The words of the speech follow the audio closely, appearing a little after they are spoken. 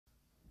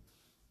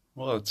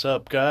What's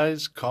up,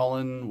 guys?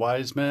 Colin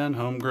Wiseman,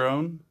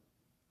 homegrown,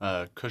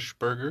 Kush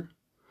Burger,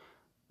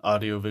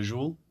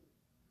 audiovisual,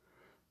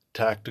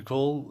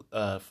 tactical.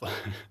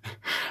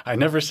 I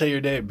never say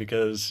your name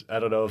because I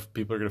don't know if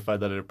people are going to find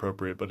that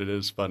inappropriate, but it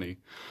is funny.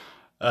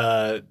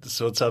 So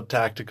what's up,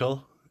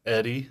 tactical?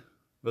 Eddie.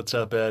 What's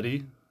up,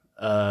 Eddie?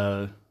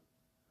 Uh,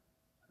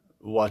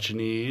 Watch and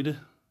Need.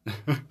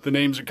 The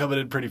names are coming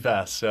in pretty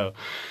fast. So,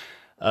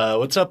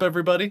 what's up,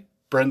 everybody?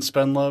 Brent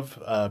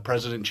Spenlove,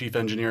 President and Chief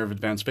Engineer of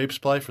Advanced Vape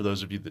Supply, for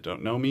those of you that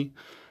don't know me.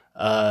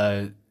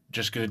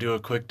 Just going to do a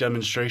quick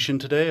demonstration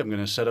today. I'm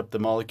going to set up the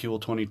Molecule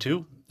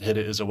 22, hit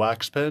it as a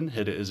wax pen,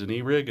 hit it as an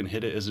e-rig, and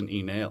hit it as an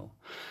e-nail.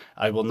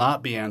 I will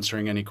not be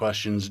answering any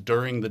questions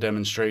during the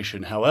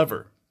demonstration.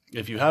 However,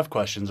 if you have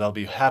questions, I'll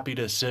be happy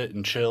to sit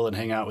and chill and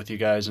hang out with you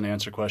guys and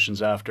answer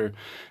questions after.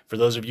 For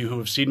those of you who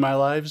have seen my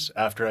lives,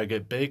 after I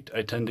get baked,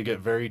 I tend to get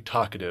very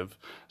talkative.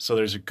 So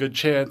there's a good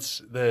chance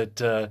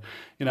that,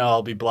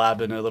 I'll be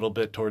blabbing a little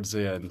bit towards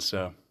the end.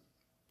 So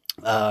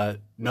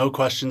no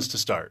questions to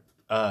start.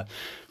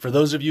 For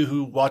those of you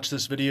who watch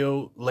this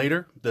video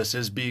later, this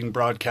is being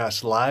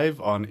broadcast live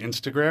on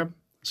Instagram.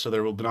 So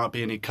there will not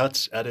be any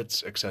cuts,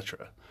 edits,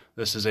 etc.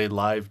 This is a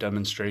live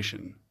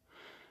demonstration.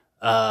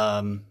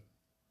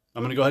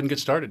 I'm going to go ahead and get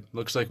started.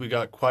 Looks like we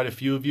got quite a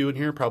few of you in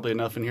here, probably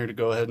enough in here to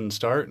go ahead and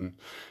start. And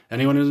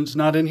anyone who's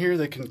not in here,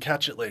 they can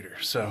catch it later.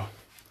 So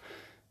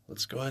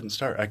let's go ahead and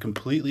start. I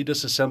completely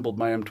disassembled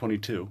my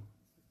M22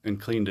 and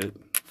cleaned it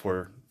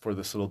for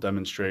this little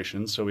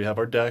demonstration. So we have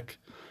our deck,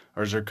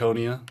 our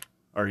zirconia,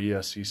 our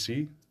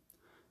ESCC,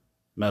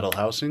 metal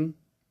housing,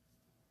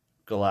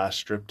 glass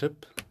strip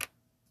tip,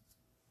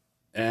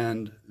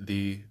 and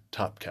the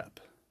top cap.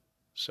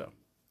 So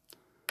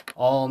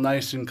all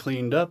nice and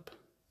cleaned up.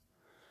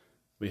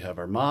 We have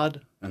our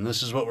mod, and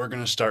this is what we're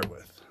going to start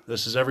with.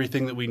 This is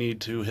everything that we need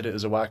to hit it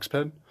as a wax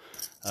pen.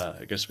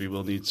 I guess we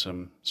will need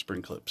some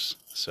spring clips.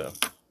 So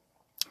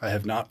I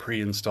have not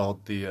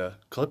pre-installed the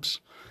clips.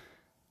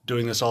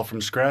 Doing this all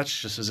from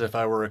scratch, just as if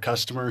I were a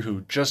customer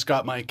who just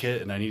got my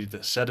kit and I needed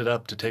to set it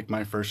up to take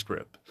my first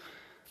rip.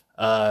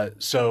 Zach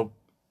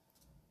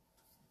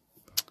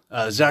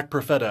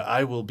Profeta,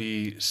 I will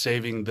be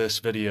saving this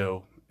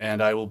video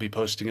and I will be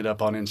posting it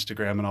up on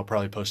Instagram, and I'll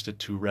probably post it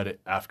to Reddit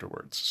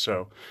afterwards.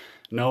 So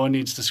no one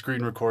needs to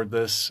screen record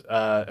this.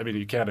 I mean,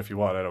 you can if you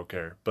want, I don't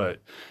care.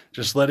 But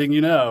just letting you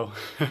know,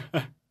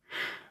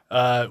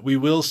 we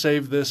will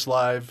save this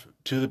live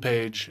to the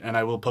page, and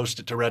I will post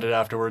it to Reddit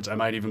afterwards. I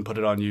might even put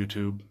it on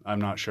YouTube. I'm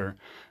not sure.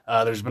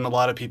 There's been a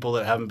lot of people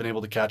that haven't been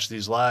able to catch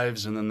these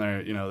lives, and then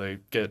they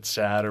get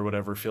sad or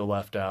whatever, feel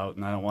left out,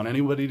 and I don't want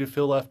anybody to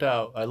feel left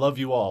out. I love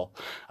you all.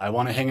 I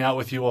want to hang out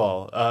with you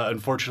all.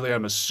 Unfortunately,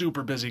 I'm a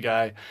super busy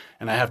guy,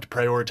 and I have to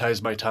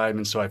prioritize my time,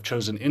 and so I've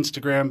chosen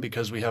Instagram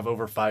because we have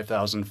over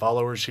 5,000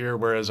 followers here,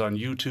 whereas on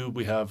YouTube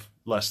we have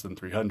less than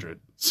 300.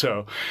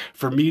 So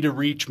for me to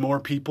reach more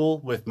people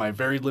with my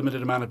very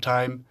limited amount of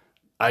time,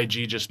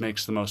 IG just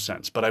makes the most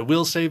sense. But I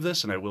will save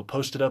this and I will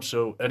post it up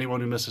so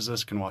anyone who misses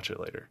this can watch it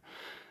later.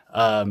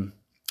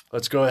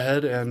 Let's go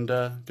ahead and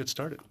get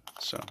started.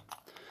 So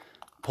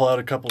pull out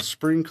a couple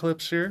spring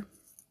clips here.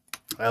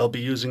 I'll be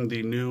using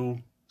the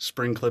new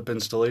spring clip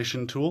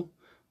installation tool.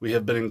 We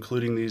have been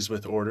including these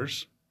with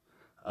orders,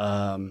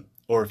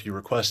 or if you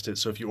request it.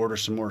 So if you order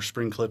some more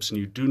spring clips and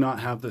you do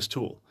not have this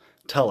tool,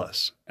 tell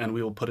us and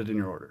we will put it in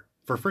your order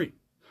for free.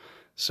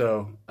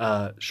 So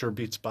sure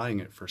beats buying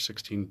it for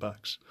 16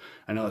 bucks.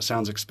 I know it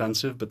sounds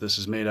expensive, but this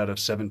is made out of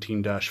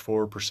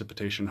 17-4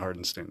 precipitation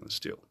hardened stainless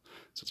steel.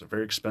 So it's a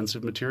very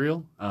expensive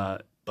material,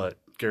 but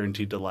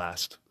guaranteed to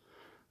last.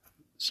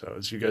 So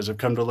as you guys have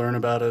come to learn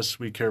about us,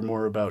 we care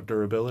more about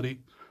durability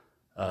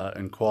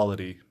and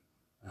quality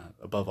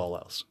above all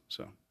else.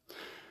 So,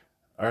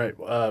 all right,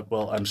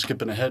 well, I'm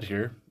skipping ahead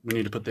here. We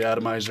need to put the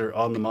atomizer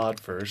on the mod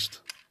first.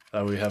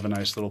 We have a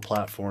nice little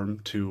platform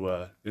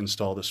to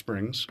install the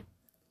springs.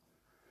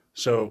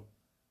 So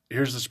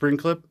here's the spring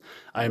clip.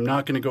 I am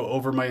not going to go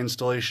over my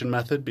installation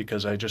method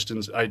because I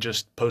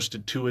just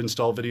posted 2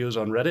 install videos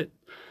on Reddit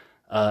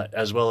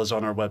as well as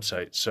on our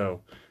website. So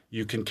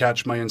you can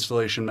catch my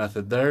installation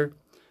method there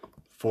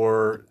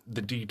for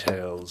the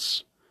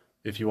details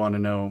if you want to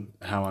know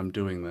how I'm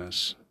doing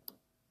this.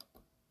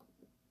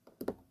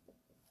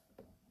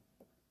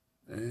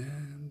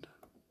 And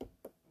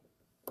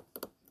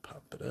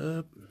pop it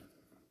up.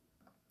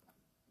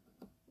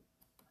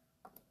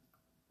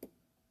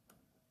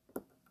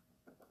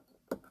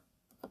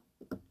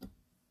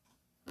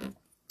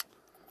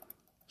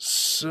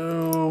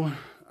 So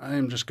I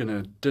am just going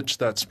to ditch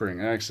that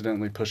spring. I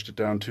accidentally pushed it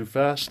down too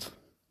fast,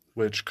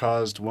 which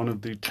caused one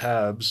of the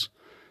tabs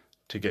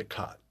to get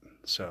caught.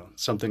 So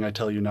something I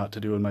tell you not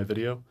to do in my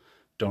video.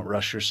 Don't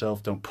rush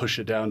yourself. Don't push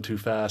it down too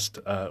fast,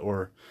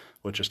 or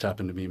what just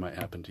happened to me might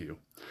happen to you.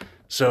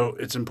 So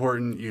it's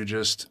important you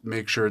just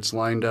make sure it's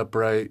lined up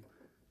right,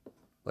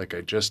 like I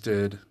just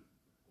did,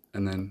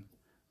 and then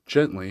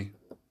gently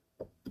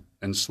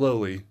and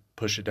slowly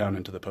push it down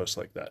into the post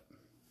like that.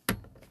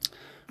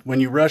 When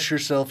you rush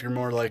yourself, you're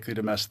more likely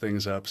to mess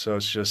things up. So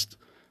it's just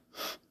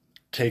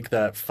take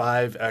that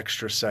 5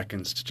 extra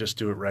seconds to just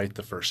do it right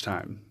the first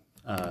time.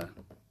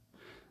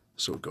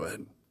 So we'll go ahead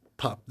and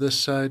pop this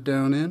side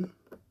down in,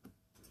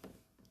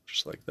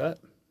 just like that.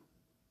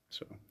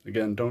 So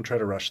again, don't try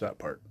to rush that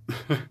part.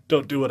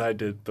 Don't do what I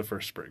did the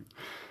first spring.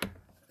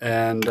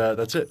 And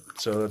that's it.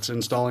 So that's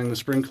installing the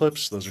spring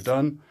clips. Those are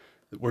done.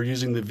 We're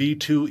using the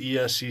V2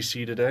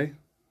 ESCC today.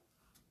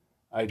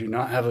 I do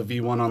not have a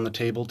V1 on the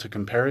table to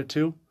compare it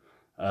to.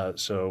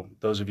 So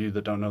those of you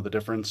that don't know the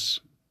difference,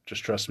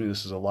 just trust me,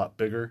 this is a lot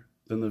bigger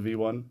than the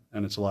V1,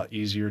 and it's a lot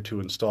easier to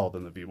install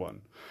than the V1.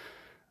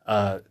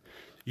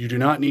 You do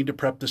not need to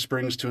prep the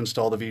springs to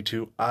install the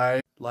V2.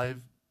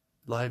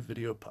 Live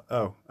video.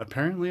 Oh,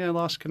 apparently I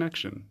lost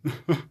connection.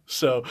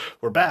 So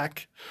we're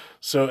back.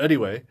 So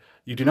anyway,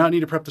 you do not need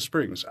to prep the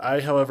springs.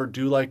 I, however,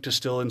 do like to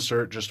still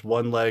insert just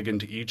one leg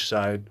into each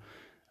side,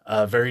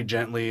 very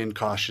gently and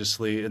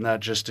cautiously, and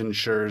that just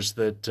ensures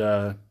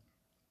that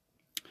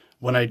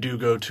when I do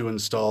go to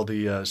install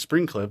the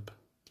spring clip,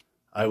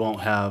 I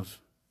won't have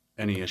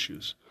any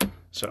issues.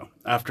 So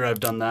after I've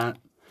done that,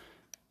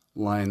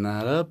 line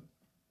that up,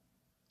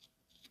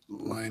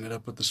 line it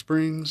up with the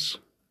springs,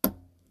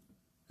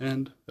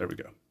 and there we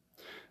go.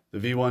 The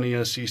V1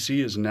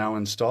 ESCC is now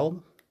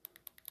installed,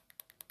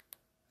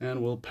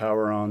 and we'll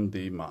power on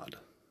the mod.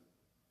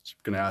 It's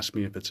going to ask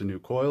me if it's a new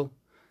coil,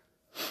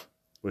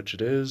 which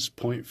it is,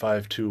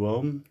 0.52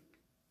 ohm,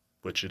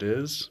 which it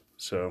is,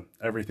 so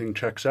everything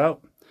checks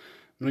out.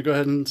 I'm going to go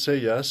ahead and say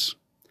yes.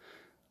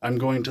 I'm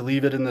going to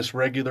leave it in this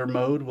regular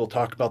mode. We'll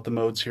talk about the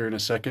modes here in a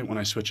second when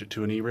I switch it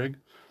to an e-rig.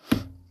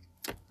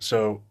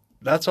 So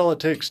that's all it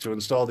takes to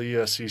install the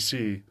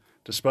ESCC,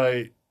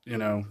 despite, you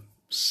know,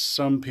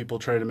 some people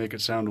try to make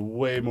it sound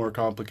way more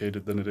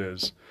complicated than it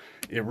is.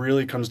 It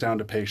really comes down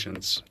to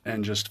patience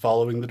and just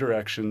following the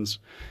directions.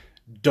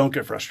 Don't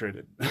get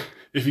frustrated.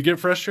 If you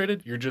get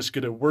frustrated, you're just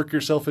going to work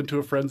yourself into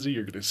a frenzy.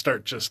 You're going to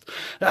start just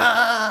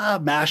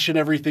mashing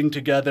everything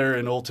together,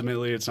 and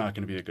ultimately it's not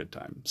going to be a good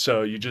time.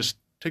 So you just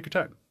take your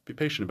time. Be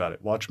patient about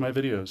it. Watch my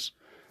videos,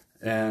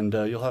 and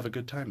you'll have a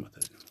good time with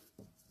it.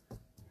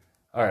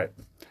 All right.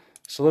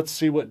 So let's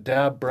see what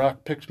dab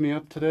Brock picked me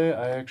up today.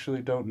 I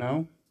actually don't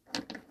know.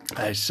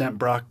 I sent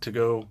Brock to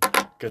go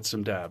get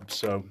some dabs.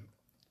 So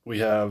we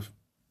have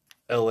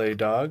LA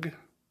Dog,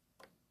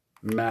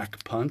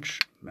 Mac Punch.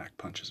 Mac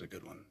Punch is a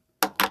good one.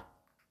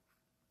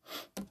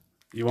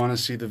 You want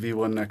to see the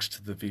V1 next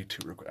to the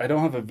V2 real quick. I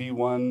don't have a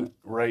V1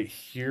 right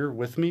here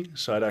with me,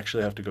 so I'd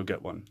actually have to go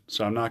get one.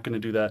 So I'm not going to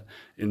do that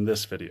in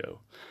this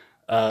video.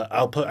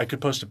 I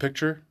could post a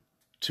picture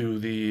to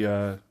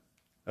the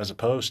as a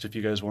post if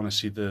you guys want to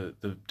see the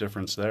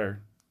difference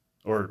there,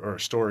 or a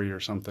story or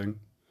something.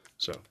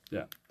 So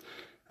yeah.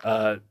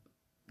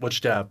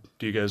 Which dab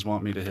do you guys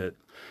want me to hit?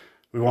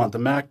 We want the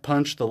Mac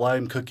Punch, the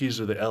Lime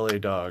Cookies, or the LA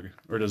Dog?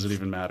 Or does it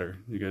even matter?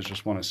 You guys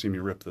just want to see me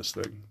rip this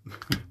thing.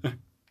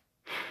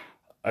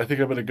 I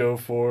think I'm going to go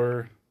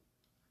for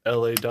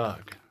LA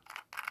Dog.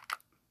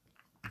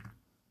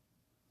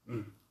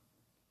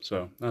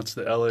 So that's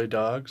the LA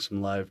Dog,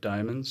 some live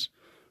diamonds.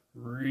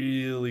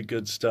 Really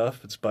good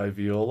stuff. It's by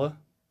Viola.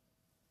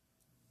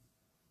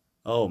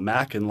 Oh,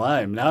 Mac and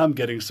Lime. Now I'm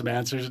getting some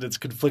answers and it's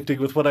conflicting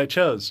with what I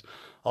chose.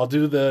 I'll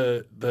do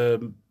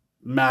the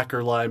Mac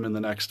or Lime in the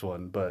next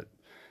one, but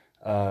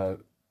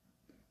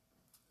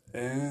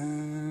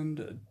and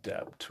a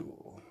dab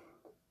tool.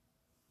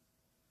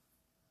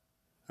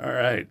 All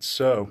right,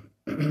 so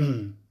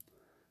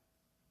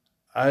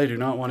I do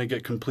not want to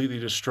get completely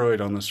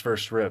destroyed on this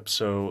first rip.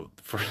 So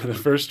for the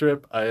first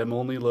rip, I am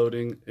only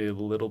loading a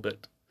little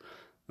bit.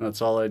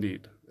 That's all I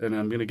need. And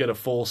I'm going to get a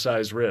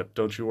full-size rip.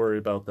 Don't you worry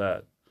about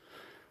that.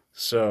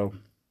 So,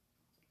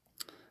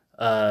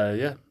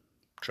 yeah,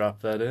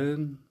 drop that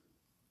in.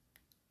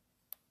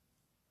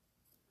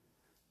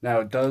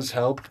 Now, it does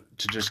help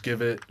to just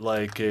give it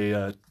like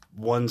a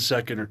 1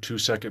 second or 2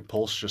 second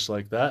pulse, just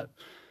like that.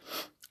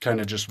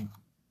 Kind of just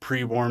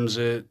pre-warms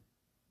it,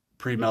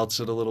 pre-melts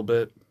it a little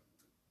bit.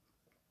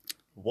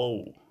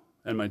 Whoa.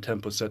 And my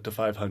temp was set to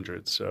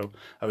 500, so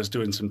I was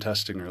doing some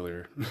testing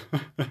earlier.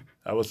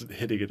 I wasn't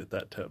hitting it at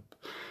that temp.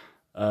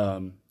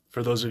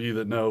 For those of you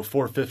that know,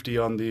 450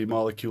 on the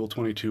Molecule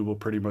 22 will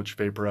pretty much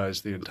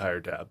vaporize the entire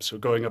dab. So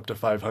going up to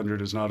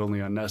 500 is not only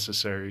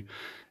unnecessary,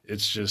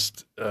 it's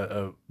just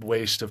a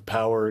waste of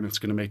power, and it's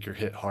going to make your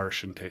hit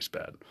harsh and taste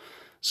bad.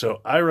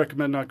 So I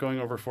recommend not going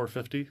over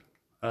 450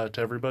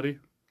 to everybody.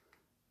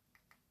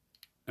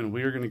 And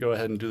we are going to go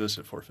ahead and do this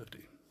at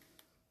 450.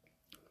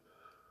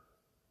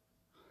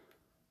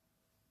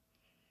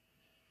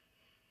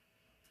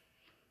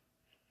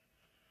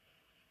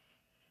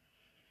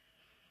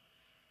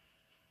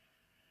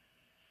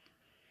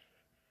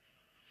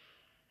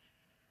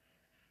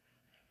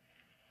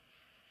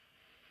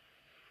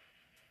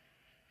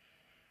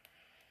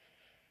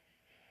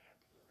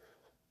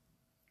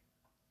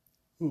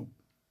 Ooh.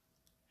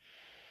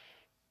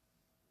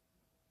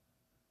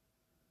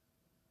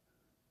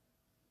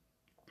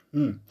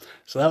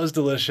 So that was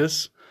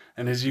delicious.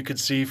 And as you could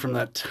see from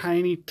that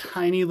tiny,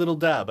 tiny little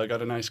dab, I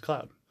got a nice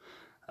cloud.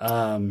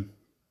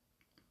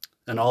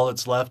 And all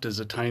that's left is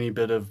a tiny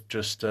bit of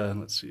just,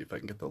 let's see if I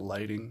can get the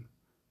lighting.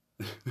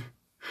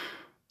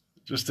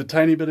 Just a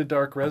tiny bit of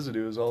dark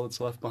residue is all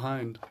that's left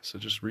behind. So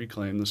just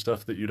reclaim the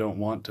stuff that you don't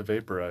want to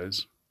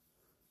vaporize.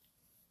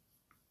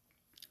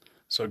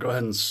 So go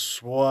ahead and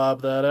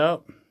swab that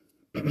out.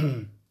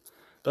 But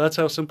that's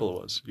how simple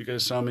it was. You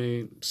guys saw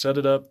me set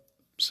it up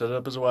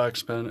as a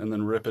wax pen, and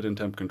then rip it in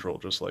temp control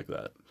just like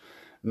that.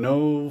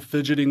 No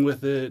fidgeting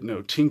with it,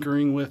 no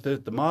tinkering with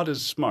it. The mod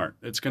is smart.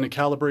 It's going to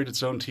calibrate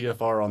its own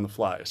TFR on the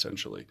fly,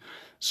 essentially.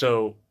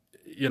 So,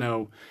 you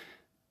know,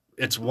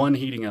 it's one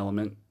heating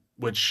element,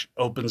 which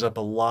opens up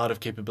a lot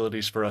of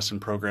capabilities for us in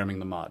programming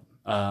the mod.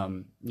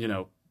 You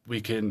know,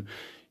 we can,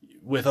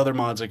 with other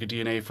mods like a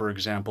DNA, for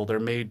example, they're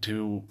made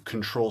to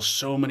control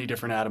so many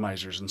different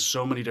atomizers and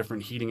so many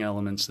different heating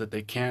elements that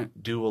they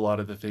can't do a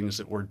lot of the things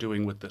that we're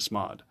doing with this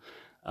mod.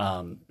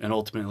 And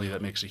ultimately,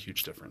 that makes a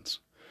huge difference.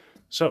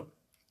 So,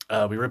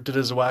 we ripped it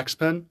as a wax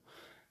pen.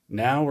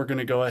 Now we're going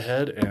to go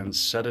ahead and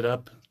set it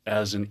up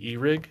as an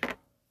e-rig.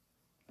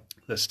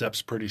 The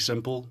step's pretty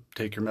simple.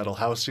 Take your metal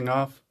housing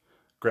off,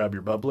 grab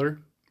your bubbler.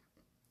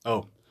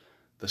 Oh,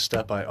 the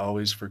step I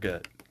always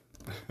forget.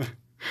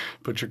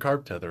 Put your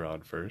carb tether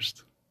on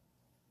first.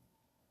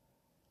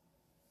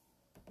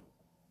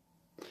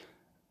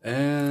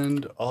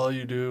 And all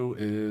you do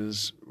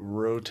is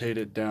rotate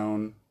it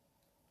down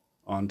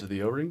onto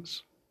the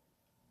O-rings.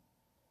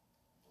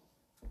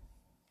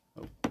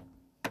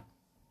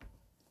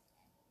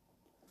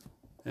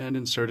 And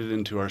insert it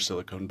into our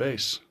silicone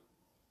base.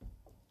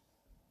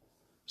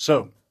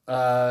 So,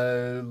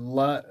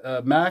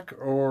 Mac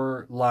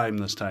or lime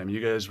this time?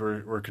 You guys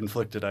were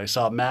conflicted. I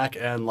saw Mac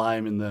and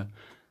lime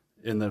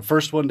in the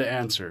first one to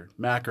answer.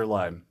 Mac or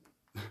lime?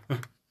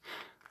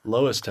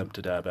 Lowest temp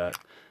to dab at.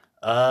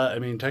 I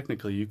mean,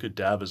 technically you could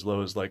dab as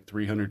low as like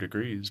 300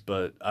 degrees,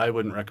 but I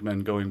wouldn't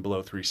recommend going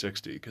below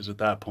 360 because at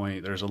that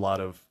point there's a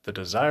lot of the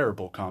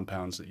desirable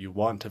compounds that you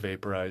want to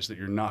vaporize that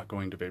you're not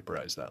going to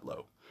vaporize that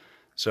low.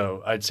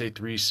 So I'd say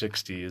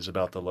 360 is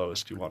about the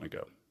lowest you want to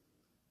go.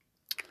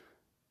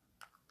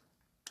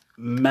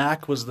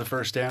 Mac was the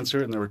first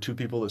answer, and there were two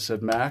people that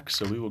said Mac,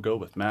 so we will go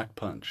with Mac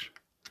Punch,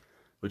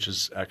 which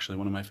is actually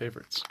one of my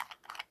favorites.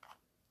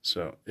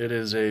 So it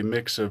is a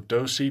mix of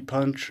Dosi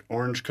Punch,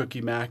 Orange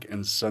Cookie Mac,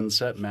 and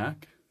Sunset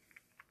Mac.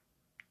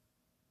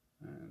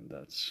 And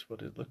that's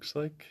what it looks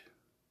like.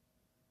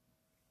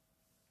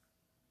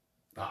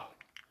 Oh,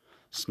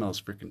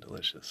 smells freaking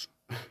delicious.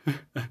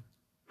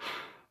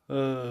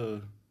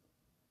 All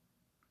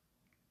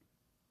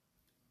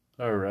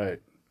right.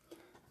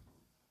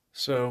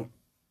 So,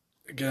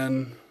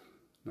 again,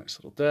 nice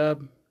little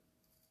dab.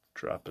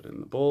 Drop it in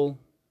the bowl.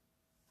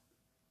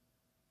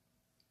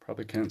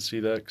 Probably can't see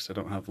that because I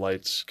don't have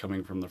lights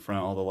coming from the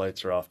front. All the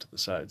lights are off to the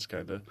sides,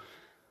 kind of.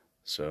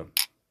 So,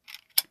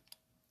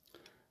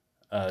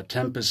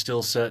 temp is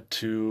still set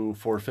to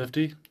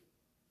 450.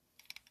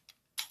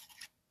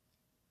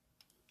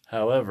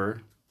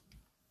 However,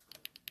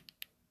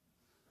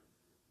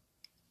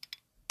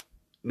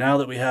 now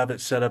that we have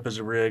it set up as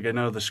a rig, I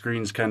know the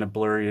screen's kind of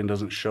blurry and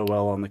doesn't show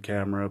well on the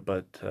camera,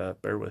 but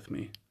bear with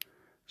me.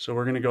 So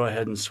we're going to go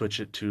ahead and switch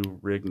it to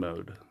rig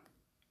mode.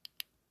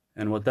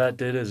 And what that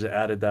did is it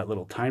added that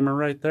little timer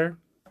right there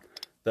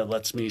that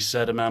lets me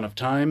set amount of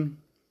time.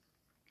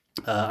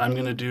 I'm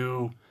going to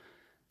do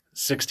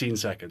 16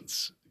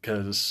 seconds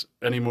because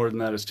any more than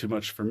that is too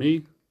much for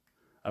me.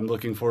 I'm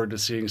looking forward to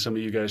seeing some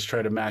of you guys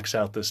try to max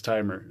out this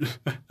timer.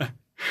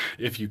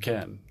 If you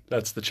can.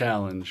 That's the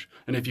challenge.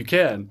 And if you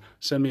can,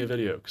 send me a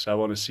video because I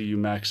want to see you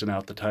maxing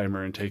out the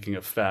timer and taking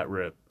a fat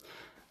rip.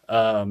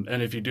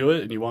 And if you do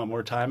it and you want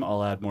more time,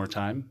 I'll add more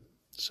time.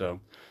 So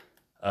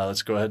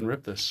let's go ahead and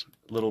rip this.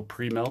 Little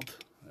pre-melt,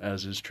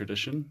 as is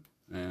tradition,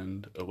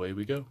 and away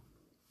we go.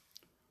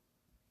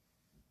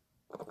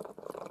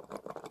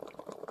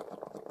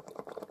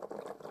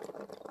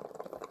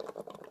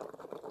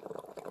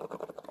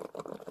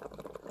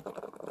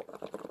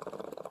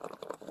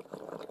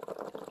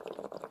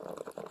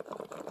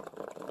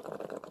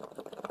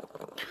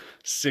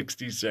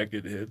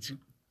 "60-second hits."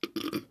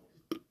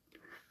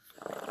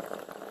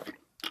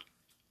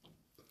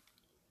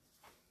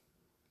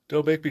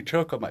 Don't make me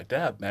choke on my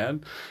dab,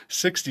 man.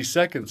 60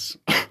 seconds.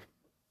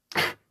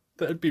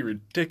 That'd be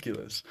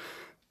ridiculous.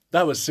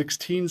 That was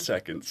 16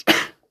 seconds.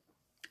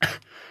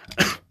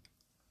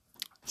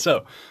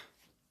 So,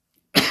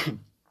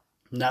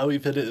 now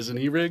we've hit it as an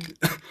e-rig.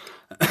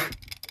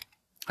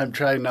 I'm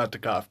trying not to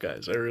cough,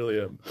 guys. I really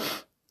am.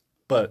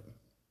 But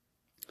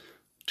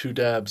 2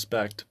 dabs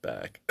back to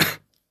back.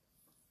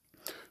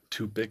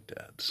 2 big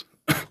dabs.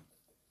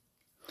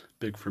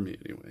 Big for me,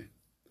 anyway.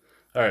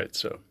 All right,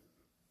 so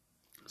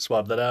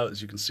swab that out.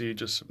 As you can see,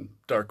 just some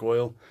dark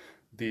oil.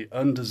 The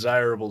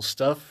undesirable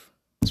stuff.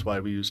 That's why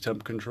we use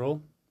temp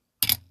control.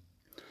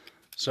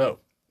 So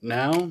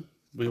now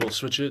we will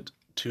switch it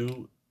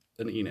to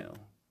an e-nail.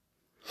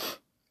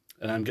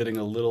 And I'm getting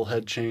a little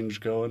head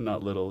change going.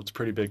 Not little, it's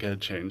pretty big head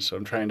change. So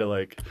I'm trying to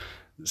like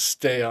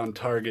stay on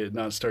target,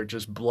 not start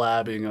just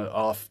blabbing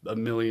off a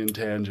million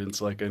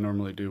tangents like I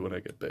normally do when I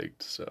get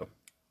baked. So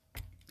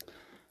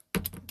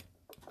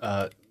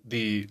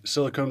The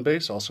silicone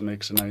base also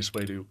makes a nice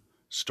way to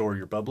store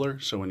your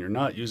bubbler. So when you're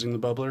not using the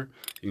bubbler,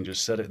 you can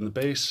just set it in the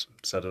base,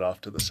 set it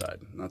off to the side.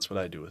 And that's what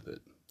I do with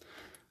it.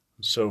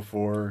 So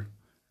for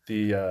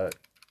the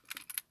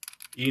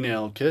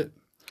e-nail kit,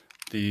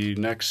 the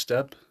next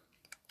step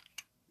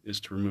is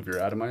to remove your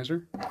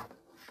atomizer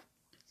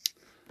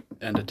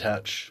and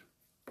attach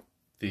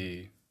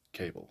the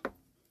cable.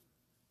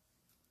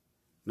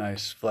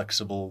 Nice,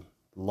 flexible,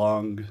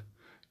 long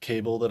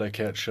cable that I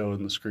can't show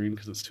in the screen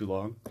because it's too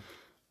long.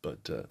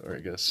 But, or I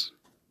guess,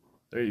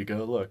 there you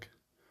go, look.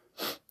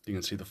 You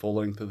can see the full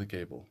length of the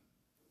cable.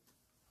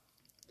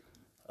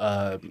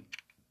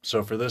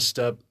 So for this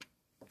step,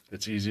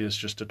 it's easiest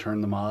just to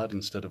turn the mod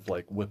instead of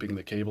like whipping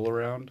the cable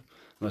around,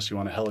 unless you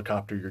want to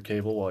helicopter your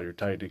cable while you're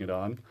tightening it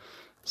on.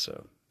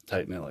 So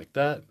tighten it like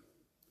that.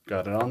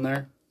 Got it on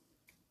there.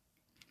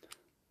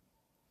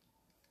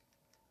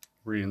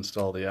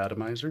 Reinstall the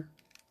atomizer.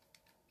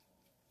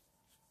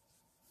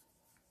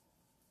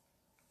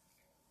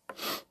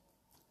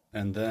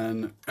 And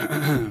then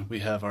we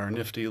have our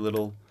nifty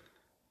little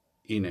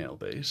e-nail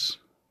base.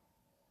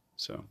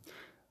 So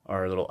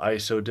our little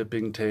ISO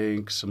dipping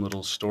tank, some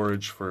little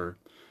storage for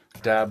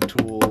dab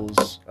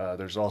tools.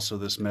 There's also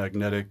this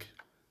magnetic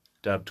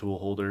dab tool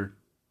holder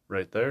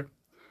right there.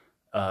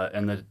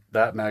 And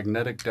that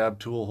magnetic dab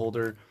tool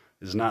holder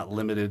is not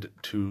limited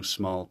to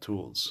small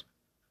tools.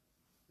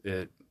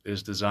 It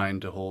is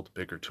designed to hold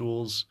bigger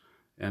tools,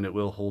 and it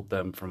will hold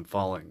them from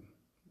falling.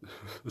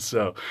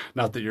 So,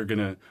 not that you're going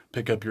to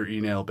pick up your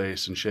e-nail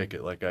base and shake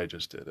it like I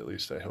just did. At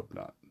least I hope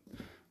not,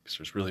 because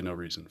there's really no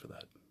reason for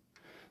that.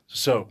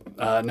 So,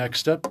 next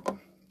step,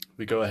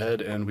 we go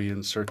ahead and we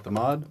insert the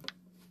mod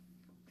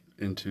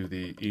into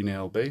the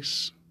e-nail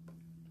base,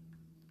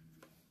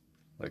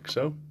 like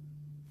so.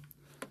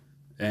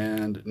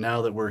 And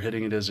now that we're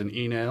hitting it as an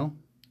e-nail,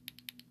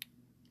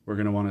 we're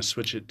going to want to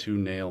switch it to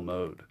nail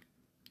mode.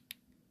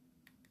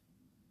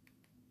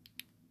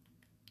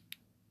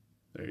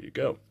 There you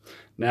go.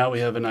 Now we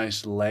have a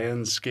nice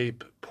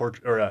landscape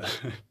portrait, or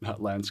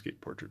not landscape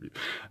portrait view,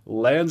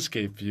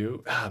 landscape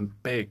view. I'm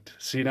baked.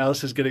 See, now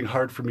this is getting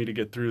hard for me to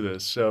get through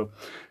this. So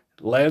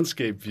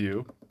landscape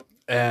view,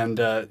 and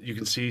you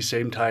can see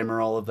same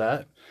timer, all of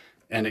that,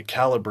 and it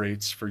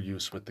calibrates for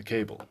use with the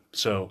cable.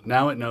 So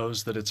now it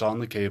knows that it's on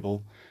the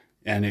cable,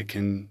 and it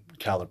can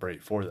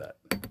calibrate for that.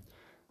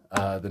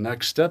 The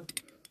next step,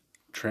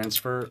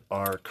 transfer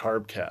our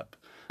carb cap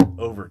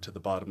over to the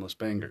bottomless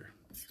banger.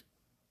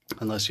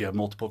 Unless you have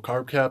multiple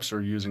carb caps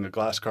or using a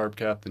glass carb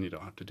cap, then you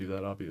don't have to do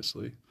that,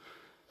 obviously.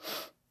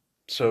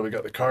 So we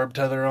got the carb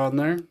tether on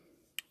there.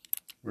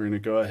 We're going to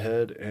go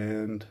ahead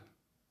and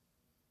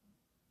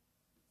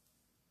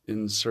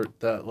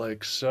insert that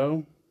like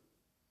so.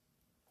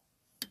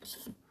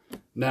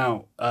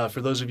 Now,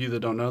 for those of you that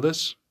don't know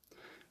this,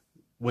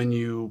 when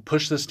you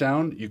push this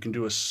down, you can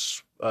do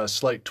a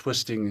slight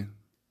twisting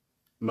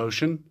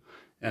motion,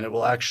 and it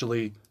will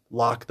actually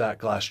lock that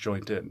glass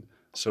joint in,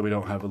 so we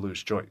don't have a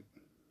loose joint.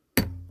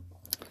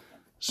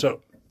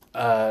 So,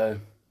 all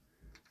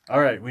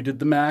right, we did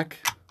the Mac,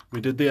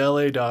 we did the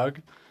LA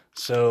dog.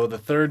 So the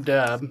third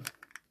dab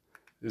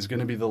is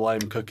going to be the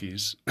lime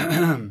cookies,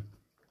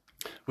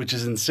 which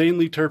is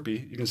insanely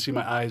terpy. You can see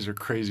my eyes are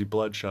crazy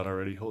bloodshot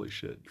already. Holy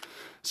shit.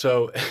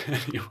 So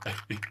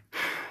anyway,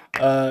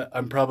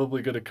 I'm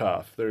probably going to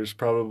cough. There's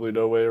probably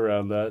no way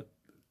around that.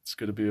 It's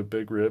going to be a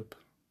big rip.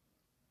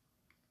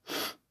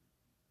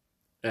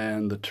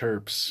 And the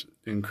terps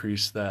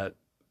increase that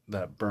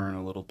burn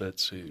a little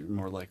bit, so you're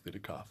more likely to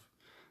cough.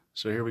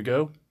 So here we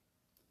go.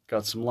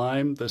 Got some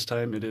lime. This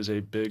time it is a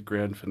big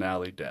grand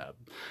finale dab.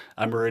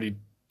 I'm already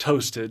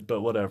toasted,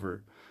 but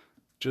whatever.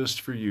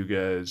 Just for you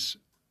guys.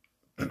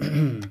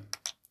 I'm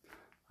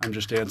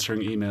just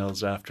answering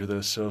emails after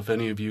this, so if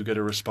any of you get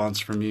a response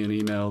from me in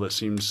email that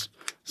seems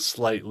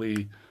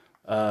slightly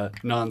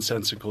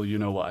nonsensical, you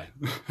know why.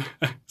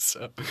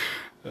 So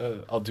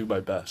I'll do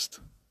my best.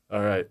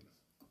 All right.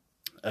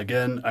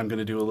 Again, I'm going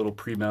to do a little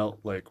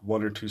pre-melt, like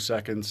 1 or 2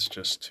 seconds,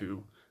 just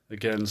to,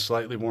 again,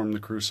 slightly warm the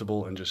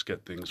crucible and just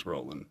get things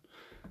rolling.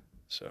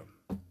 So.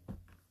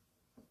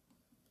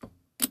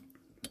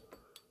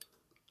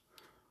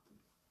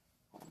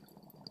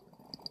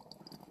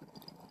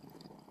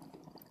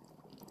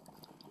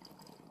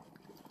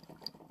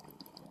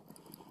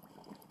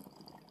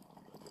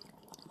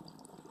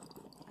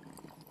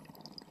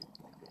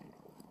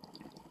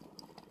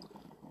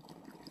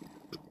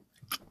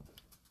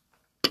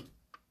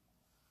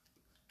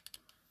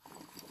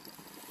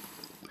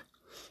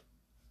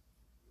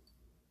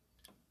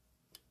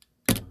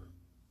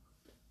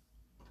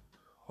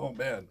 Oh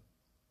man,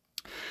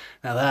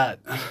 now that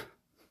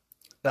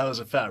was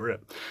a fat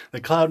rip.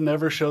 The cloud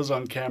never shows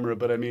on camera,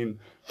 but I mean,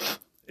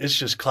 it's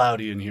just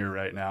cloudy in here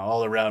right now,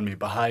 all around me,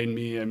 behind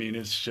me. I mean,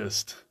 it's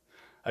just,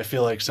 I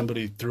feel like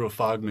somebody threw a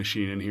fog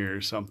machine in here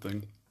or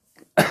something.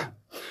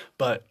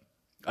 But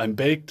I'm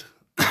baked.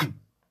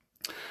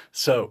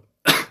 So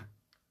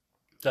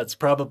that's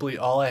probably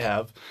all I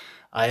have.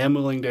 I am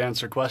willing to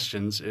answer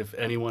questions if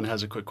anyone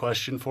has a quick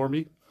question for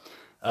me.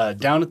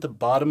 Down at the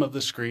bottom of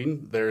the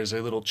screen, there is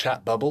a little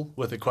chat bubble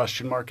with a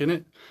question mark in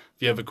it.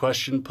 If you have a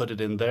question, put it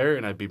in there,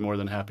 and I'd be more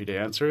than happy to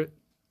answer it.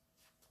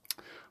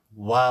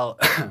 While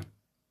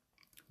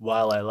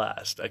while I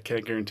last, I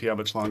can't guarantee how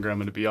much longer I'm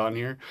going to be on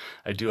here.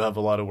 I do have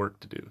a lot of work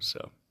to do,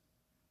 so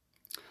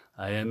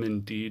I am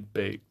indeed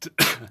baked.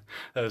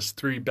 That was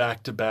 3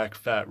 back-to-back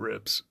fat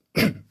rips.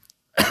 Ooh.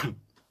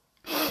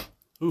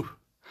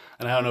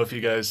 And I don't know if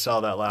you guys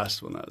saw that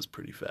last one. That was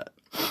pretty fat.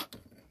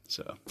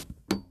 So.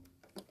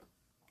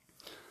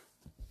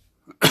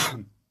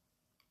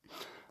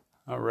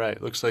 All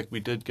right. Looks like we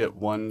did get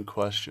one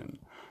question.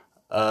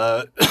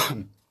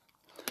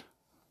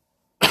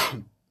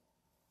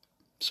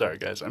 Sorry,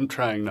 guys. I'm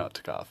trying not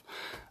to cough.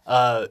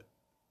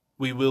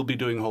 We will be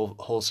doing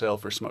wholesale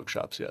for smoke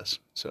shops, yes.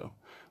 So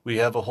we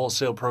have a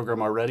wholesale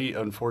program already.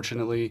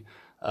 Unfortunately,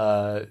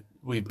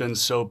 we've been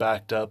so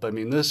backed up. I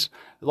mean, a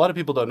lot of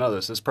people don't know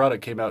this. This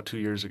product came out 2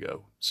 years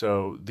ago.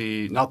 So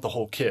not the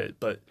whole kit,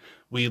 but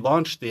we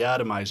launched the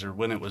atomizer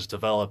when it was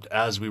developed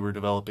as we were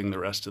developing the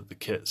rest of the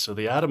kit. So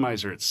the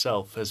atomizer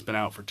itself has been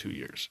out for 2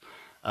 years.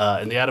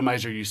 And the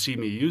atomizer you see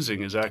me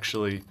using is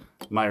actually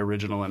my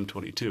original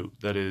M22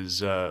 that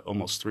is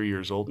almost 3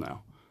 years old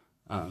now.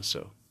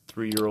 So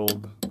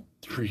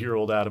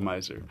 3-year-old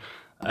atomizer.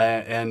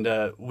 And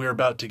we're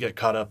about to get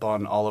caught up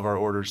on all of our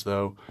orders,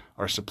 though.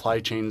 Our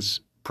supply chain's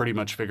pretty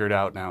much figured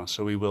out now,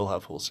 so we will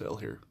have wholesale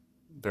here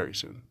very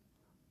soon.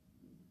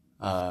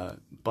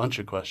 Bunch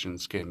of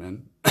questions came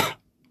in.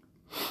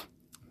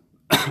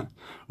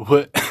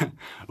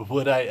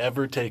 Would I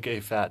ever take a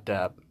fat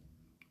dab?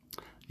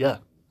 Yeah,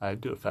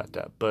 I'd do a fat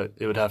dab, but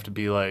it would have to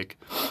be like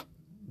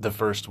the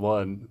first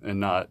one and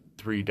not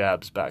 3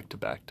 dabs back to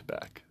back to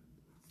back.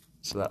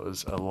 So that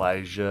was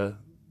Elijah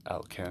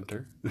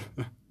Alcanter.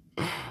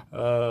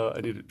 I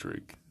need a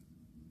drink.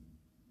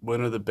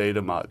 When are the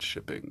beta mods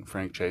shipping?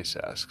 Frank Chase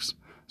asks.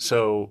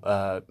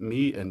 So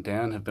me and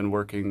Dan have been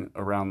working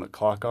around the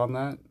clock on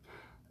that,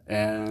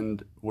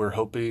 and we're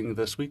hoping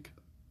this week.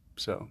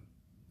 So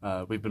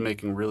we've been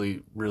making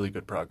really, really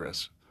good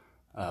progress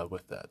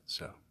with that.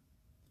 So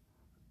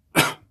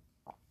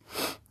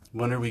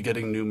when are we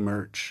getting new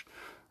merch?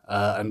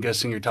 I'm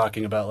guessing you're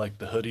talking about like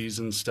the hoodies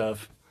and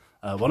stuff.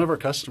 One of our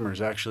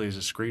customers actually is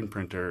a screen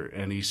printer,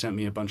 and he sent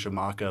me a bunch of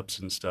mock-ups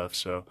and stuff.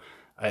 So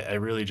I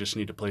really just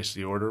need to place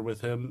the order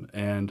with him,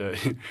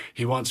 and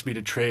he wants me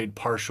to trade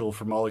partial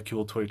for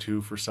Molecule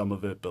 22 for some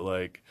of it, but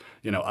like,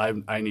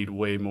 I need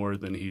way more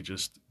than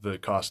the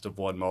cost of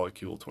one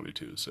Molecule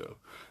 22, so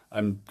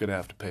I'm gonna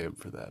have to pay him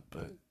for that.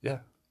 But yeah,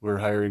 we're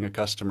hiring a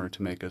customer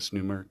to make us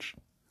new merch.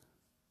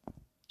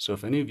 So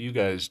if any of you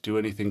guys do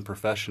anything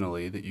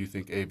professionally that you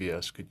think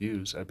ABS could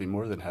use, I'd be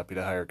more than happy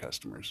to hire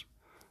customers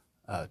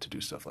to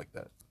do stuff like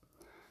that.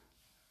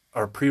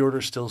 Our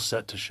pre-order's still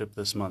set to ship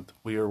this month.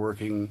 We are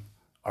working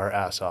our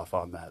ass off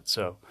on that.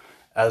 So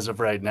as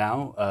of right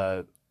now,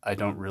 I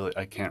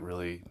can't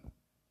really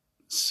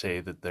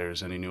say that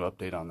there's any new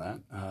update on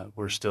that.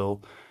 We're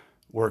still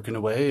working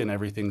away and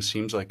everything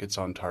seems like it's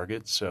on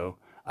target. So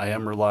I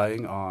am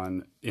relying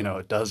on,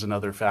 a dozen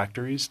other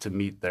factories to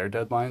meet their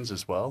deadlines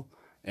as well.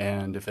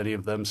 And if any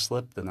of them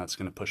slip, then that's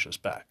going to push us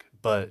back.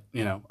 But,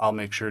 I'll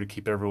make sure to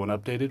keep everyone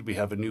updated. We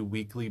have a new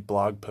weekly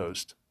blog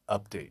post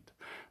update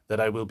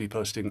that I will be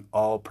posting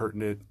all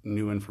pertinent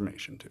new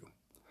information to.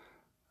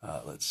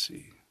 Let's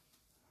see.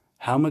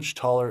 How much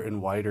taller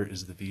and wider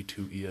is the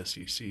V2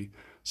 ESEC?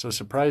 So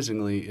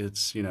surprisingly,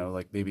 it's,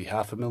 like maybe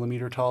 0.5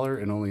 millimeter taller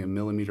and only 1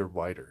 millimeter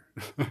wider.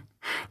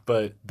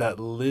 But that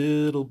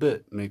little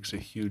bit makes a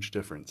huge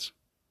difference.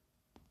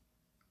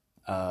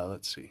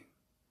 Let's see.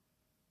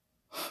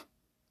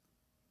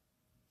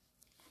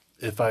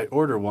 If I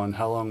order one,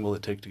 how long will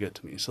it take to get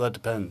to me? So that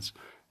depends.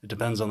 It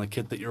depends on the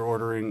kit that you're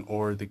ordering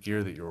or the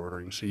gear that you're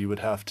ordering. So you would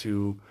have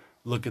to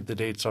look at the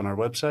dates on our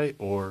website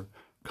or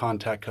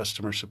contact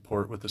customer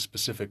support with a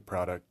specific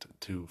product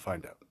to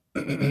find out.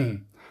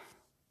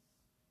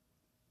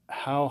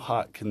 How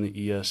hot can the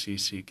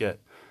ESEC get?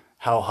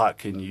 How hot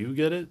can you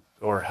get it?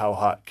 Or how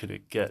hot can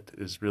it get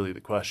is really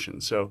the question.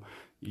 So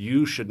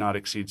you should not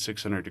exceed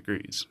 600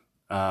 degrees.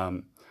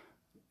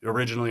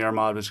 Originally, our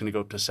mod was going to go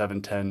up to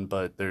 710,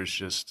 but there's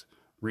just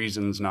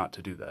reasons not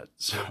to do that.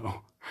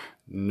 So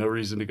no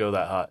reason to go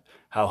that hot.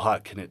 How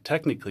hot can it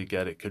technically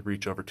get? It could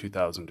reach over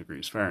 2,000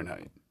 degrees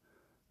Fahrenheit.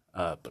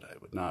 But I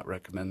would not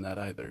recommend that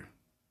either.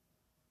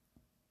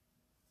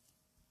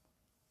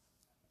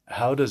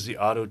 How does the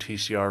auto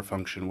TCR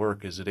function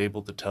work? Is it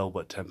able to tell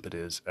what temp it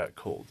is at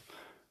cold?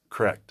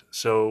 Correct.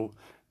 So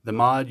the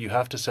mod, you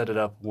have to set it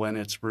up when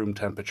it's room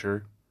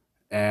temperature,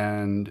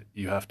 and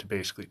you have to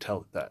basically tell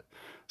it that.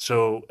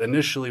 So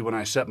initially when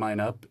I set mine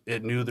up,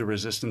 it knew the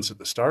resistance at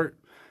the start,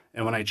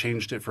 and when I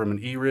changed it from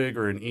an E-rig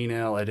or an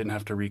E-nail, I didn't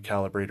have to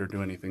recalibrate or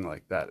do anything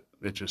like that.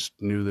 It just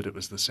knew that it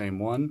was the same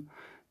one.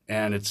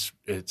 And it's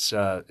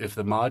if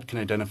the mod can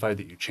identify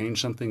that you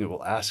changed something, it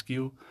will ask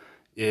you.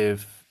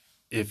 If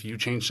you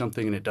change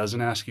something and it doesn't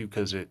ask you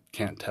because it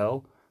can't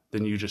tell,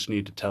 then you just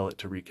need to tell it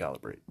to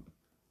recalibrate.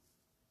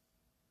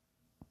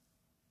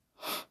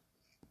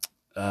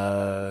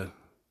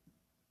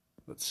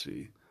 Let's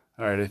see.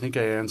 All right, I think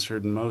I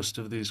answered most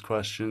of these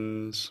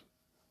questions.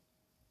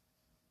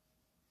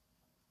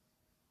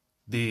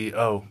 The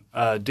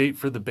date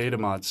for the beta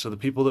mods. So the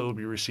people that will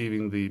be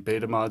receiving the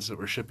beta mods that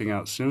we're shipping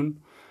out soon,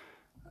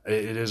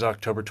 it is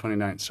October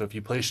 29th. So if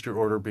you placed your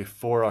order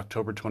before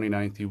October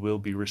 29th, you will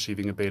be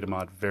receiving a beta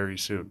mod very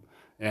soon,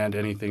 and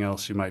anything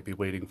else you might be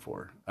waiting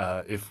for.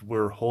 If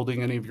we're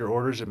holding any of your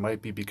orders, it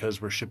might be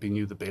because we're shipping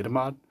you the beta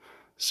mod.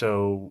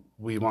 So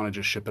we want to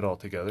just ship it all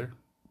together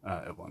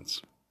at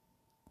once.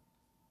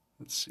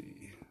 Let's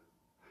see.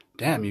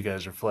 Damn, you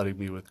guys are flooding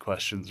me with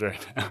questions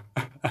right now.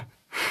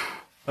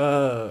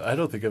 I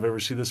don't think I've ever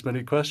seen this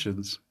many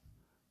questions.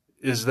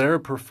 Is there a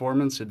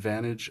performance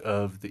advantage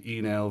of the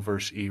e-nail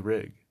versus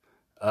e-rig?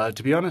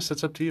 To be honest,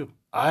 that's up to you.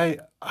 I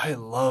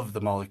love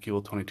the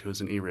Molecule 22 as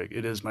an e-rig.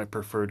 It is my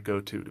preferred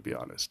go-to, to be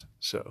honest.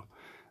 So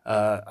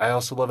I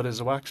also love it as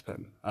a wax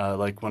pen.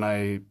 Like when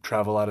I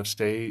travel out of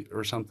state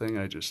or something,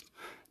 I just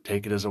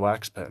take it as a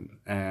wax pen.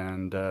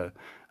 And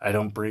I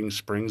don't bring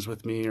springs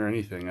with me or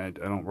anything. I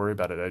don't worry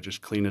about it. I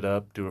just clean it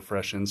up, do a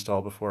fresh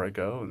install before I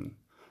go, and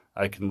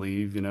I can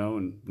leave,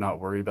 and not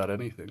worry about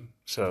anything.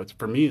 So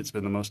for me, it's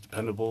been the most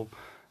dependable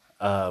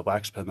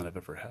wax pen that I've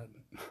ever had.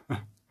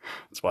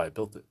 That's why I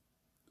built it.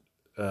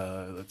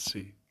 Let's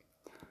see.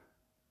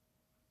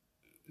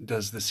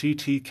 Does the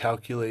CT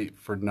calculate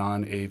for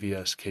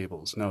non-AVS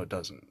cables? No, it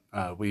doesn't.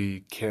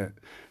 We can't.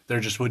 There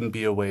just wouldn't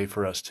be a way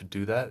for us to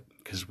do that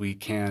because we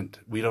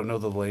don't know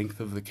the length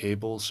of the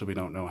cable, so we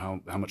don't know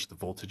how much the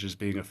voltage is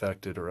being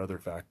affected or other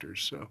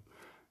factors. So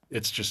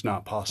it's just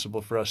not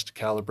possible for us to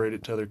calibrate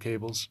it to other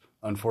cables,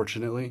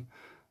 unfortunately.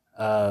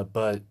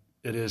 But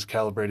it is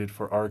calibrated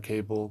for our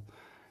cable,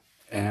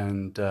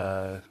 and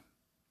I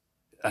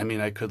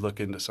could look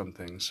into some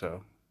things.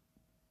 So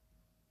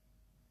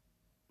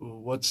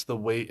what's the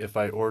weight if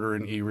I order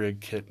an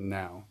e-rig kit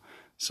now?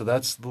 So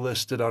that's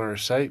listed on our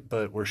site,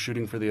 but we're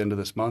shooting for the end of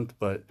this month.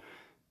 But,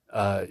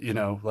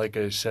 like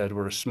I said,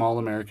 we're a small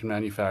American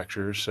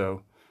manufacturer,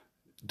 so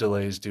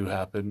delays do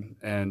happen,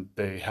 and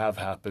they have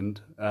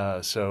happened.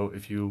 So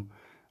if you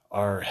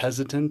are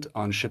hesitant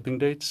on shipping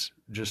dates,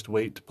 just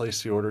wait to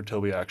place the order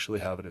till we actually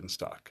have it in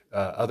stock.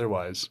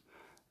 Otherwise,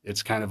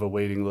 it's kind of a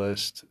waiting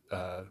list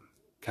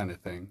kind of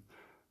thing.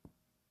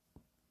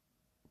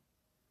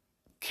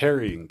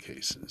 Carrying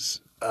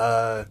cases.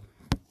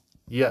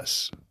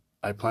 Yes,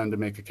 I plan to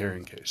make a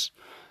carrying case.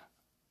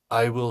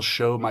 I will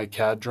show my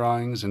CAD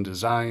drawings and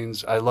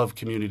designs. I love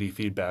community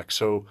feedback.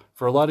 So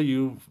for a lot of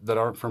you that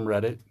aren't from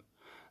Reddit,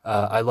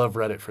 I love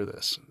Reddit for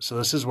this. So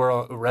this is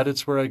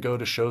Reddit's where I go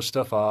to show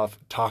stuff off,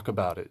 talk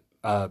about it,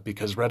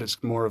 because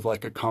Reddit's more of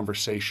like a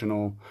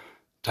conversational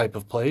type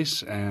of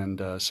place.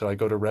 And so I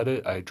go to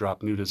Reddit, I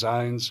drop new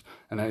designs,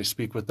 and I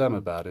speak with them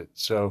about it.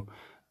 So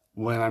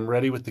when I'm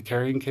ready with the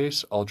carrying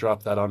case, I'll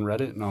drop that on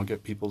Reddit and I'll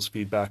get people's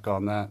feedback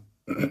on that.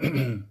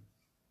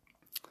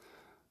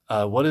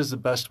 What is the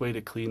best way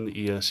to clean the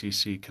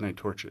ESEC? Can I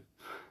torch it?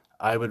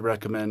 I would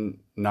recommend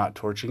not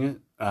torching it.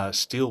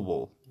 Steel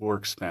wool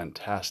works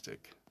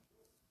fantastic.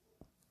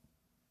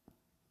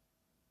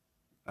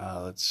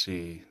 Let's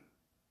see.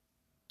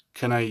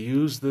 Can I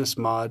use this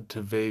mod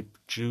to vape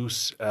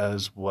juice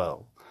as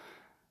well?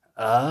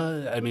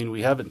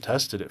 We haven't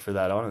tested it for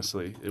that,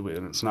 honestly,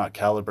 and it's not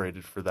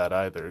calibrated for that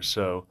either.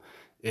 So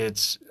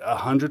it's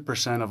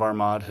 100% of our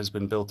mod has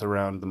been built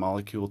around the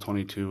Molecule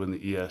 22 and the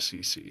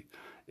ESEC.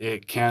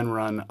 It can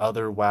run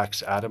other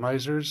wax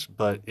atomizers,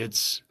 but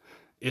its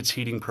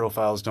heating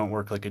profiles don't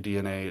work like a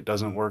DNA. It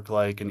doesn't work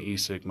like an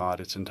e-cig mod.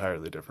 It's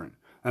entirely different.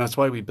 And that's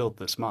why we built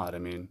this mod.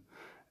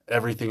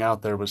 Everything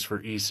out there was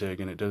for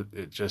e-cig, and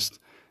it just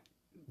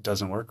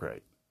doesn't work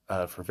right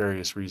for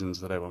various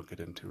reasons that I won't get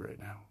into right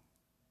now.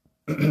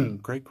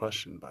 Great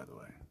question, by the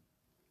way.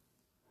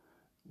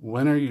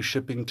 When are you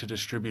shipping to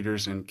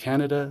distributors in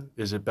Canada?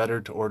 Is it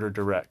better to order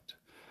direct?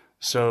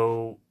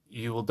 So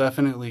you will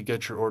definitely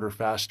get your order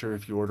faster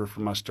if you order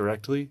from us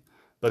directly.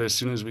 But as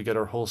soon as we get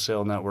our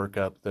wholesale network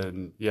up,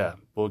 then yeah,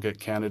 we'll get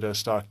Canada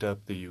stocked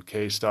up, the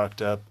UK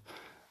stocked up,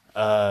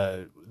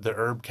 the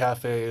Herb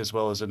Cafe, as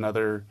well as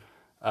another.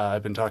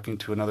 I've been talking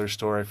to another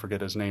store. I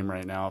forget his name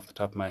right now off the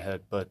top of my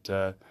head,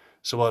 but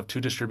so we'll have 2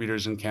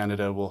 distributors in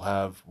Canada.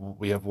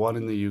 We have 1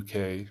 in the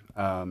UK,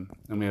 and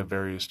we have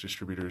various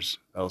distributors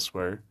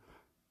elsewhere.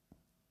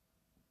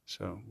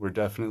 So we're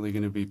definitely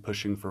going to be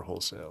pushing for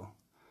wholesale.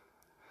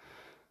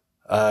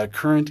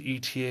 Current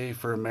ETA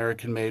for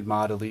American-made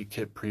Mod Elite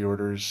Kit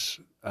pre-orders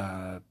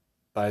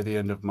by the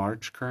end of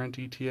March, current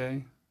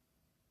ETA.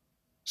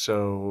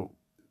 So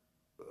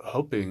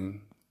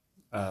hoping,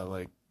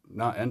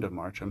 not end of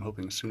March, I'm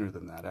hoping sooner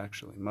than that,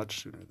 actually,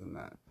 much sooner than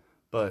that.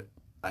 But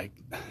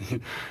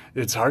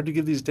it's hard to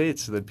give these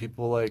dates so that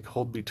people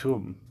hold me to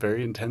them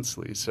very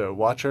intensely. So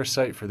watch our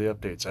site for the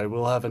updates. I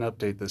will have an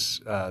update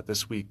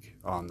this week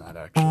on that,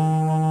 actually.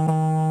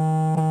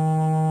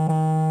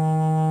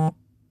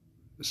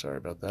 Sorry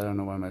about that. I don't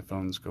know why my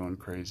phone's going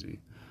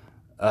crazy.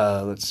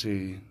 Let's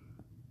see.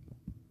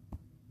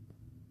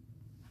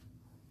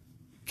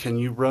 Can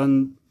you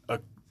run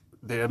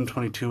the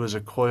M22 is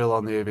a coil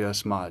on the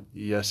ABS mod.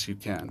 Yes, you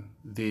can.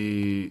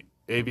 The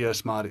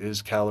ABS mod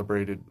is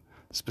calibrated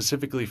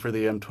specifically for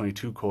the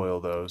M22 coil,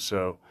 though.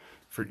 So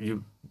for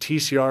you,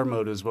 TCR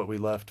mode is what we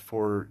left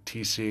for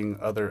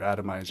TCing other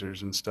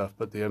atomizers and stuff.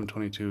 But the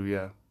M22,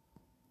 yeah.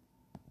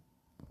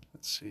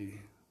 Let's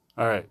see.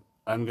 All right,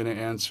 I'm going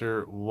to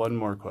answer one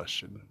more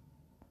question.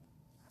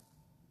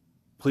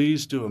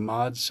 Please do a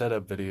mod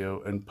setup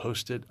video and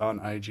post it on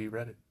IG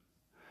Reddit.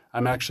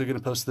 I'm actually going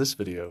to post this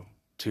video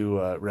to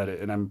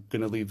Reddit, and I'm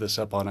going to leave this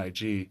up on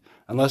IG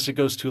unless it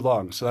goes too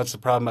long. So that's the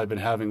problem I've been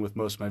having with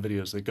most of my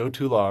videos. They go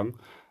too long,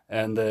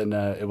 and then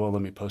it won't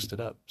let me post it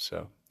up.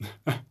 So,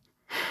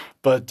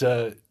 but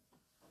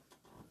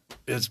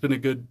it's been a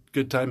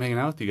good time hanging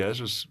out with you guys.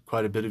 There's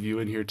quite a bit of you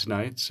in here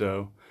tonight,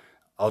 so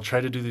I'll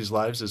try to do these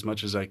lives as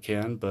much as I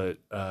can, but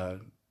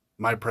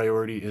my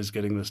priority is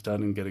getting this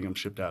done and getting them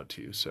shipped out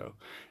to you. So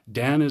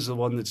Dan is the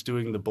one that's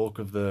doing the bulk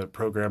of the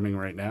programming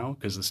right now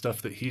because the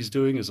stuff that he's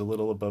doing is a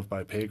little above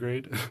my pay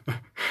grade.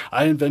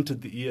 I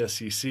invented the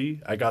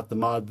ESCC. I got the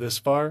mod this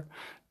far.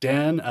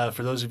 Dan,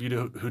 for those of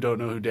you who don't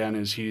know who Dan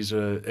is, he's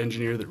an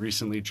engineer that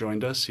recently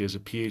joined us. He has a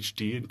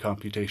PhD in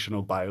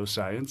computational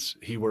bioscience.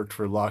 He worked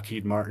for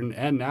Lockheed Martin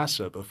and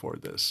NASA before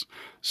this.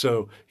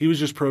 So he was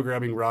just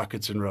programming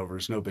rockets and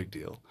rovers, no big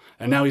deal.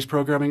 And now he's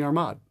programming our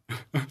mod.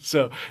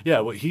 So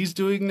yeah, what he's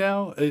doing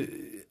now,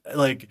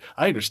 like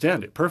I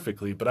understand it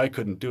perfectly, but I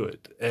couldn't do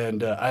it.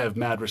 And I have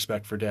mad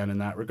respect for Dan in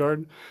that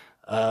regard.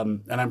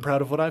 And I'm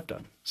proud of what I've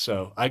done.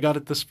 So I got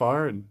it this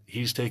far, and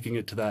he's taking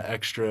it to that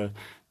extra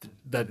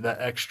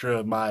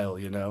mile,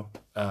 you know.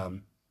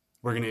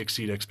 We're going to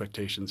exceed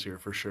expectations here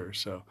for sure.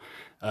 So,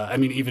 I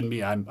mean, even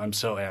me, I'm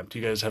so amped.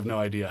 You guys have no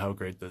idea how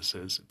great this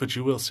is, but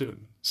you will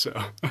soon. So,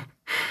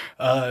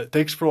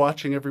 thanks for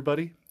watching,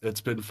 everybody. It's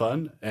been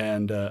fun.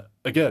 And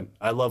again,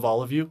 I love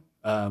all of you.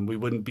 We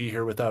wouldn't be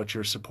here without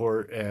your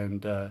support.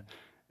 And,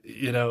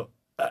 you know,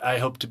 I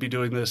hope to be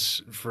doing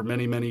this for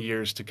many, many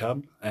years to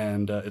come.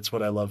 And it's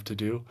what I love to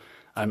do.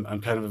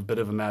 I'm kind of a bit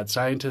of a mad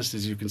scientist.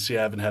 As you can see,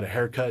 I haven't had a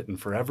haircut in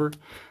forever.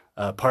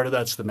 Part of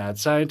that's the mad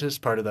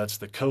scientist. Part of that's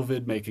the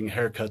COVID making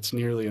haircuts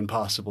nearly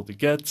impossible to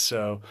get.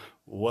 So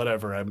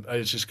whatever,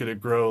 it's just going to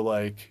grow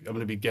like I'm going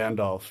to be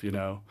Gandalf, you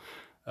know,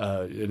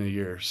 in a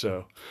year.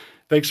 So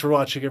thanks for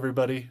watching,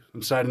 everybody.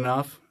 I'm signing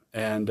off,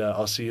 and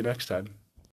I'll see you next time.